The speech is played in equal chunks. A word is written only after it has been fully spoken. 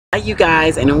Hi you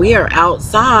guys, and we are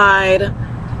outside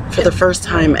for the first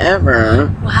time ever.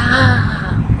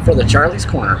 Wow. For the Charlie's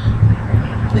Corner.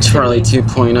 Charlie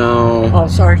 2.0. Oh,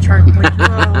 sorry, Charlie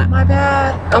 2.0. My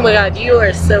bad. Oh my god, you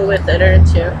are so with it,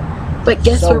 aren't you? But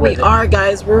guess where we are,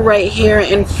 guys? We're right here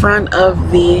in front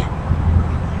of the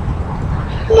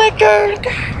liquor.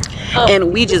 Oh.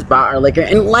 And we just bought our liquor.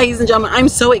 And ladies and gentlemen, I'm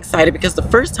so excited because the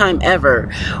first time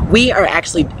ever, we are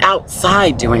actually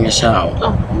outside doing a show.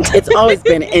 Oh. It's always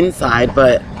been inside,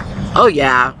 but oh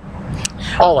yeah.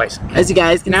 Always. As you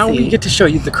guys can see. Now we get to show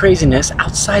you the craziness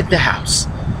outside the house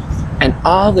and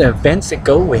all the events that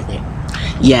go with it.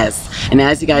 Yes. And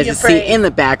as you guys can see in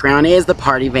the background is the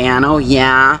party van. Oh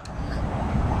yeah.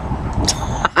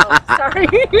 Oh, sorry.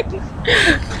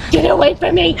 Get away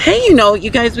from me. Hey, you know, you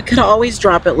guys, we could always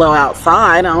drop it low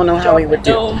outside. I don't know how we would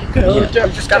do it. Yeah.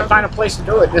 We just gotta find a place to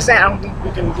do it. I don't think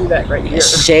we can do that right here.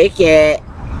 Shake it.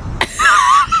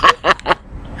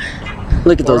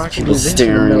 Look at those people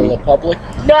staring. In the middle of public.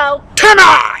 No.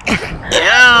 Tonight.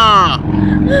 Yeah.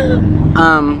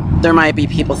 There might be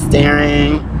people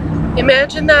staring.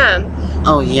 Imagine that.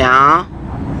 Oh yeah.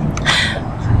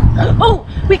 Oh,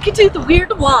 we could do the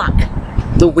weird walk.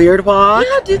 The weird walk?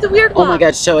 Yeah, do the weird walk. Oh my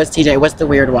god, show us, TJ. What's the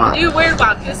weird walk? Do a weird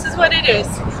walk. This is what it is.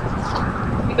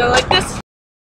 You go like this.